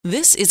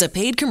This is a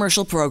paid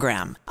commercial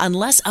program.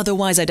 Unless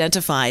otherwise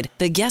identified,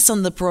 the guests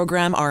on the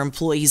program are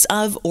employees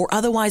of or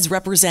otherwise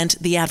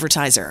represent the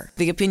advertiser.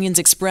 The opinions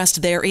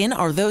expressed therein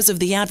are those of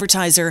the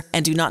advertiser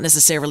and do not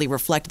necessarily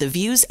reflect the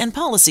views and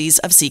policies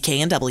of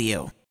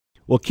CKNW.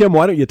 Well, Kim,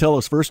 why don't you tell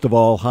us first of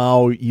all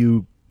how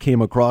you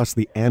came across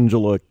the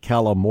Angela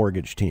Calla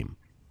mortgage team?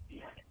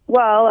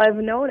 Well, I've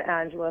known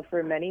Angela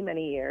for many,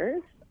 many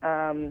years,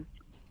 and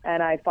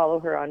I follow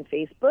her on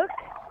Facebook.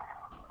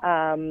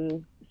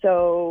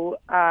 So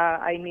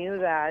I knew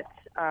that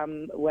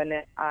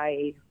when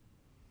I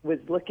was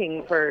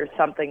looking for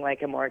something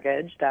like a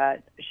mortgage,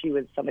 that she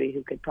was somebody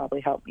who could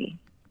probably help me.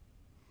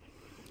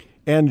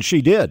 And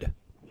she did.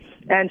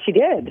 And she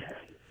did.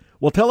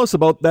 Well, tell us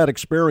about that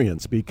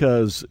experience,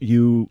 because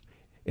you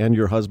and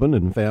your husband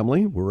and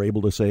family were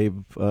able to save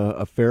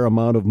a fair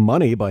amount of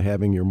money by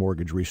having your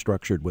mortgage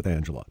restructured with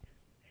Angela.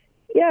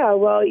 Yeah,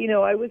 well,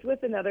 I was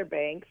with another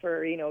bank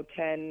for,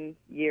 10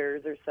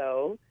 years or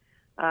so.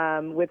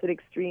 With an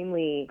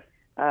extremely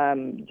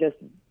just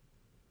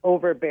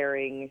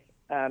overbearing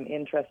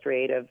interest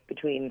rate of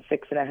between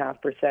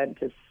 6.5%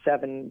 to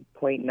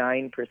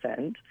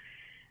 7.9%.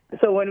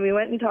 So when we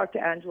went and talked to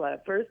Angela,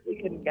 at first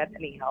we couldn't get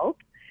any help.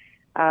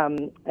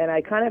 And I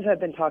kind of have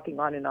been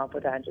talking on and off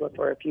with Angela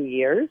for a few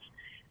years.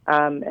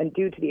 And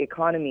due to the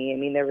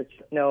economy, there was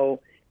no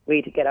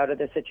way to get out of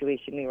the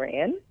situation we were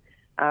in.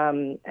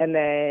 And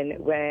then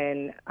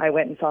when I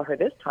went and saw her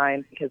this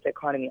time, because the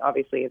economy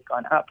obviously has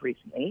gone up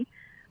recently,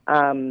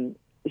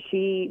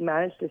 she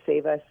managed to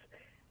save us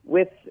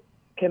with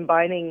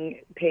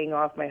combining paying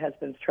off my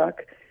husband's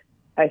truck.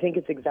 I think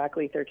it's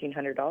exactly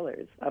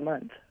 $1,300 a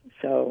month.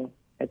 So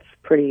it's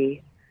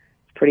pretty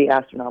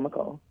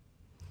astronomical.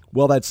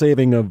 Well, that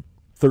saving of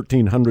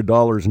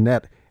 $1,300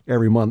 net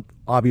every month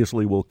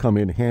obviously will come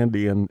in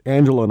handy. And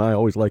Angela and I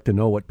always like to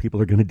know what people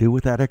are going to do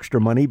with that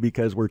extra money,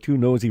 because we're two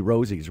nosy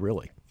rosies,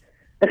 really.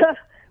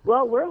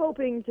 Well, we're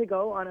hoping to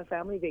go on a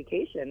family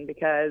vacation,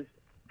 because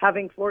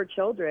having 4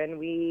 children,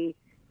 we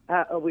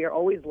are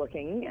always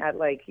looking at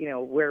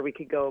where we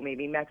could go,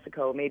 maybe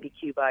Mexico, maybe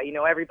Cuba.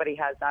 Everybody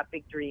has that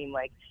big dream,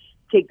 like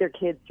take their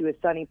kids to a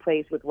sunny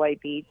place with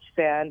white beach,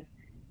 sand,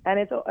 and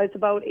it's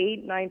about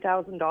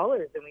 $8,000-9,000,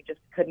 and we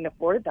just couldn't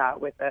afford that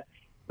with a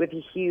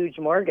huge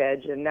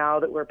mortgage. And now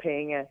that we're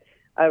paying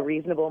a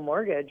reasonable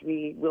mortgage,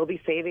 we will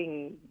be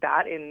saving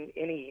that in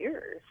a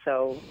year.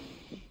 So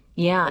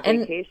yeah, the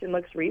vacation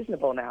looks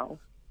reasonable now.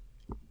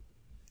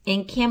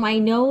 And Kim, I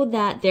know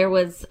that there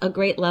was a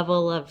great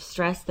level of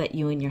stress that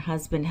you and your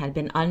husband had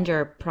been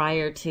under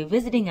prior to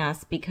visiting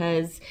us,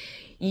 because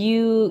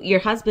your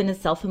husband is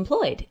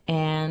self-employed,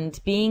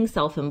 and being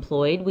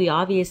self-employed, we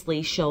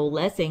obviously show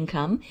less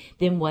income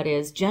than what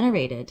is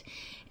generated.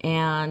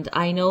 And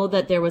I know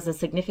that there was a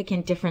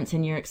significant difference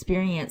in your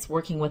experience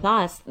working with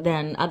us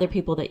than other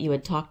people that you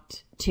had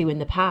talked to in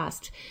the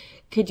past.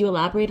 Could you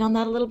elaborate on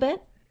that a little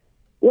bit?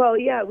 Well,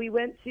 yeah, we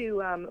went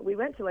to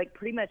like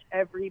pretty much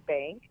every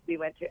bank. We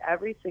went to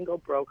every single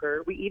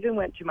broker. We even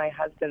went to my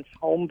husband's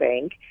home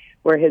bank,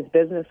 where his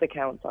business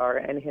accounts are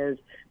and his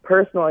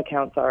personal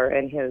accounts are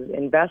and his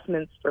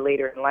investments for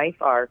later in life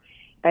are.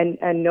 And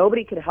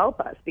nobody could help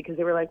us, because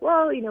they were like,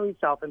 well, he's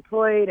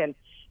self-employed and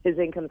his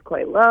income's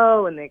quite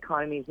low and the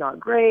economy's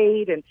not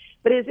great.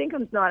 But his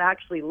income's not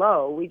actually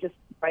low. We just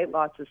write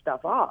lots of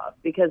stuff off,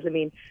 because,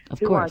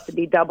 who wants to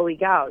be doubly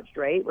gouged,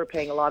 right? We're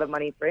paying a lot of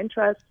money for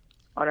interest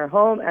on our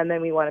home, and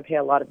then we want to pay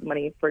a lot of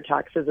money for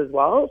taxes as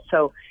well.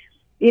 So,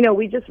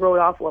 we just wrote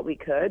off what we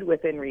could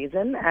within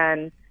reason,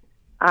 and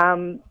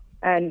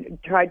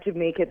tried to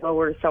make it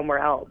lower somewhere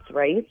else,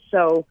 right?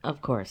 So,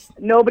 of course,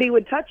 nobody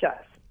would touch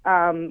us,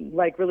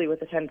 really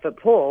with a 10-foot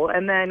pole.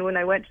 And then when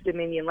I went to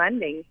Dominion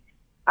Lending,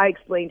 I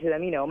explained to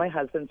them, my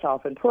husband's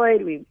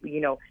self-employed.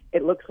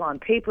 It looks on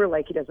paper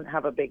like he doesn't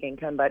have a big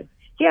income, but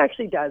he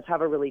actually does have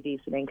a really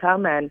decent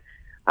income. And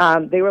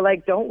they were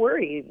like, don't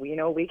worry, we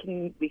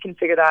can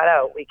figure that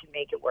out. We can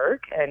make it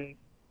work, and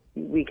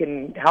we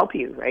can help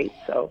you, right?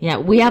 So yeah,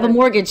 we have a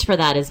mortgage for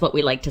that, is what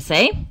we like to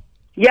say.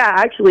 Yeah,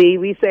 actually,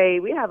 we say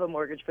we have a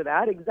mortgage for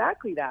that.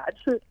 Exactly that.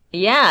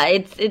 Yeah,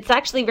 it's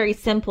actually very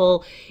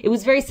simple. It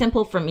was very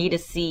simple for me to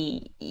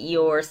see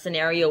your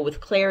scenario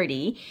with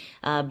clarity,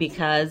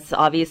 because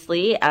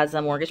obviously, as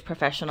a mortgage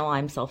professional,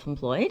 I'm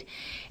self-employed.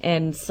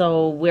 And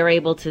so we're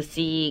able to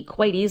see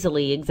quite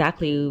easily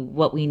exactly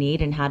what we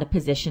need and how to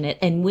position it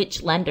and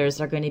which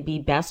lenders are going to be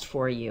best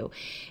for you.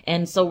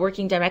 And so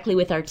working directly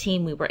with our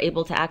team, we were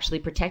able to actually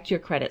protect your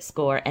credit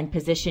score and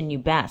position you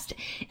best.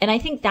 And I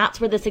think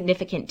that's where the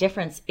significant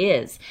difference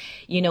is.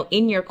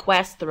 In your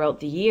quest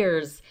throughout the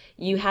years,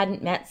 you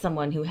hadn't met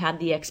someone who had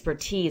the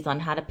expertise on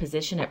how to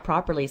position it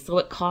properly. So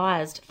it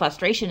caused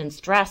frustration and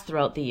stress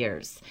throughout the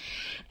years.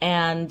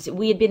 And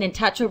we had been in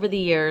touch over the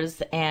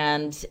years.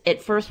 And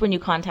at first, when you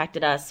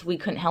contacted us, we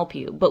couldn't help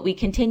you. But we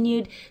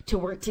continued to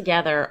work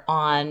together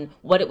on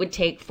what it would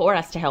take for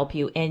us to help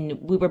you. And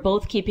we were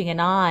both keeping an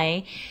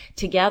eye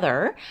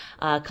together,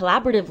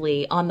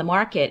 collaboratively on the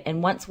market.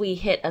 And once we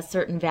hit a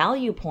certain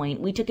value point,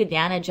 we took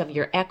advantage of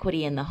your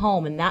equity in the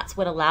home. And that's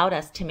what allowed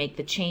us to make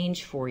the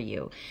change for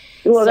you.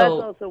 Well,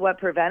 that's also what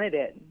prevented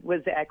it,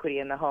 was the equity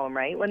in the home,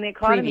 right? When the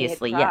economy had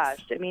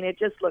crashed, yes. I mean, it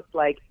just looked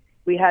like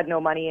we had no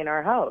money in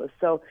our house.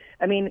 So,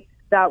 I mean,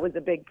 that was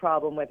a big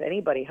problem with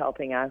anybody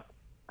helping us.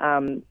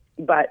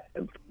 But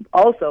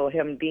also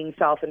him being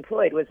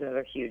self-employed was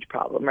another huge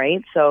problem,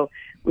 right? So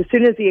as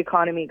soon as the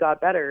economy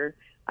got better,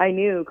 I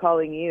knew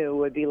calling you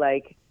would be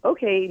like,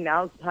 okay,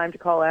 now's the time to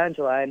call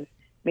Angela and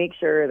make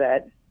sure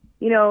that,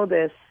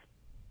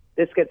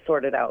 this gets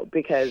sorted out,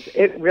 because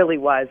it really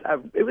was,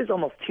 it was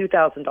almost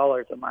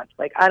 $2,000 a month.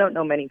 Like, I don't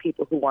know many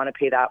people who want to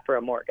pay that for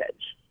a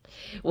mortgage.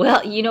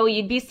 Well,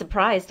 you'd be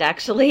surprised,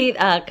 actually,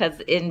 because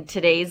in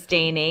today's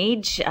day and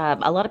age,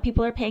 a lot of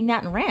people are paying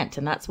that in rent.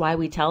 And that's why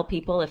we tell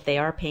people, if they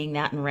are paying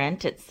that in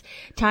rent, it's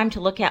time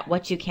to look at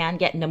what you can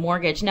get in a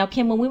mortgage. Now,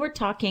 Kim, when we were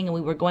talking and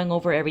we were going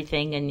over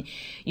everything, and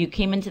you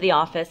came into the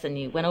office and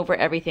you went over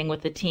everything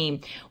with the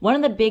team, one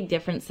of the big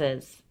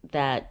differences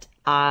that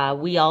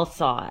we all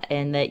saw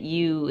and that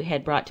you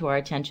had brought to our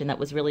attention that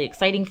was really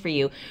exciting for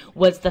you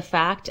was the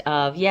fact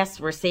of, yes,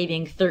 we're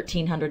saving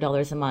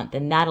 $1,300 a month,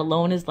 and that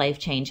alone is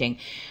life-changing.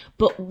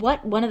 But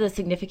what one of the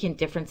significant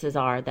differences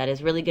are that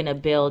is really going to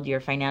build your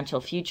financial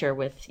future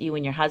with you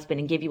and your husband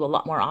and give you a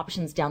lot more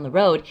options down the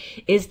road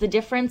is the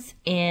difference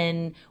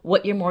in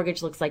what your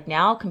mortgage looks like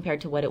now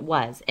compared to what it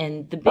was.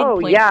 And the big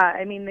point... yeah.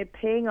 I mean, the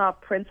paying off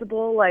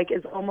principal,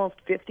 is almost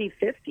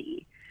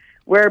 50-50.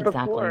 Where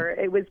before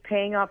it was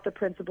paying off the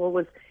principal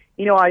was,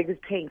 I was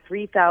paying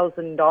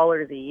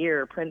 $3,000 a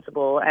year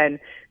principal and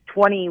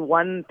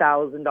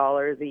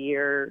 $21,000 a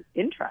year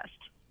interest.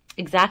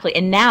 Exactly.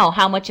 And now,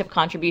 how much of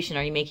contribution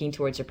are you making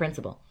towards your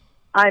principal?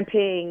 I'm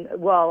paying,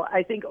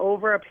 I think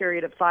over a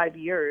period of 5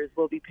 years,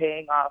 we'll be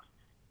paying off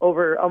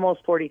over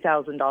almost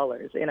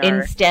 $40,000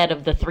 instead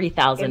of the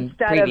 $3,000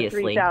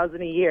 previously. Instead of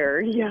 $3,000 a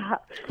year, yeah.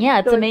 Yeah,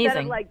 it's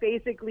amazing. Instead of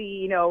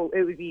basically,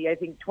 it would be, I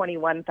think,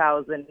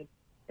 $21,000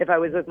 if I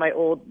was with my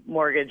old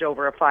mortgage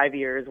over 5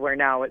 years, where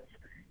now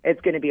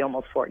it's going to be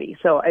almost 40.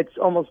 So it's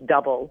almost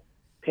double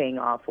paying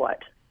off what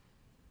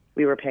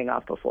we were paying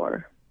off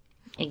before.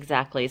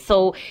 Exactly.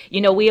 So,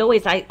 we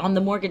always, on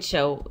the mortgage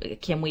show,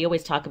 Kim, we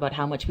always talk about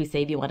how much we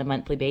save you on a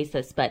monthly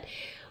basis. But,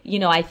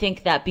 I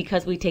think that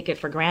because we take it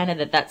for granted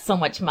that that's so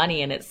much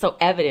money and it's so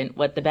evident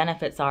what the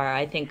benefits are,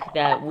 I think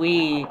that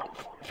we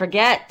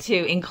forget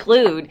to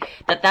include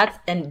that that's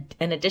an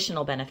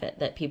additional benefit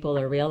that people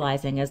are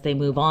realizing as they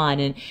move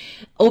on. And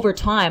over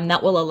time,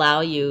 that will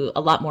allow you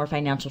a lot more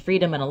financial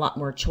freedom and a lot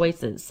more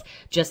choices,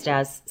 just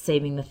as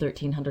saving the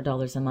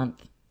 $1,300 a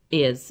month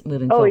is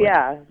moving forward. Oh,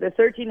 yeah. The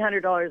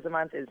 $1,300 a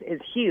month is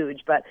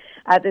huge. But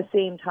at the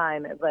same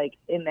time,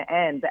 in the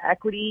end, the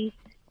equity,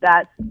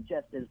 that's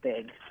just as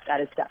big.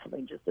 That is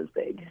definitely just as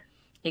big.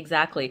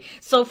 Exactly.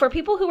 So for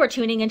people who are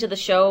tuning into the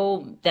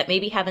show that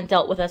maybe haven't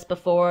dealt with us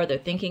before, they're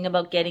thinking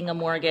about getting a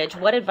mortgage,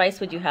 what advice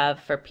would you have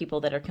for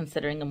people that are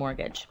considering a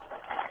mortgage?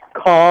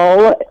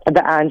 Call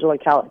the Angela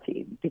Kellett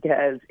team,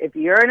 because if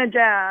you're in a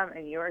jam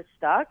and you're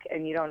stuck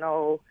and you don't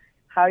know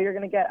how you're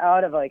going to get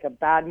out of a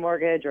bad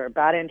mortgage or a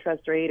bad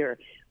interest rate or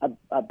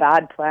a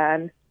bad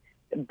plan,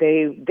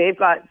 they've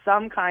got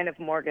some kind of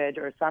mortgage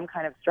or some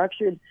kind of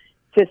structured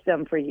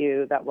system for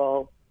you that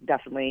will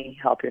definitely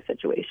help your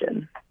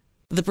situation.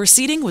 The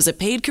proceeding was a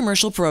paid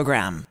commercial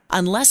program.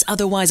 Unless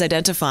otherwise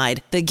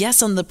identified, the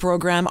guests on the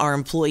program are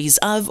employees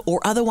of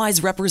or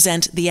otherwise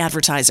represent the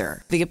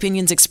advertiser. The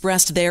opinions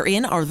expressed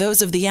therein are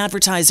those of the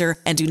advertiser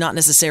and do not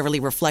necessarily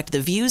reflect the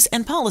views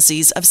and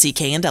policies of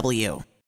CKNW.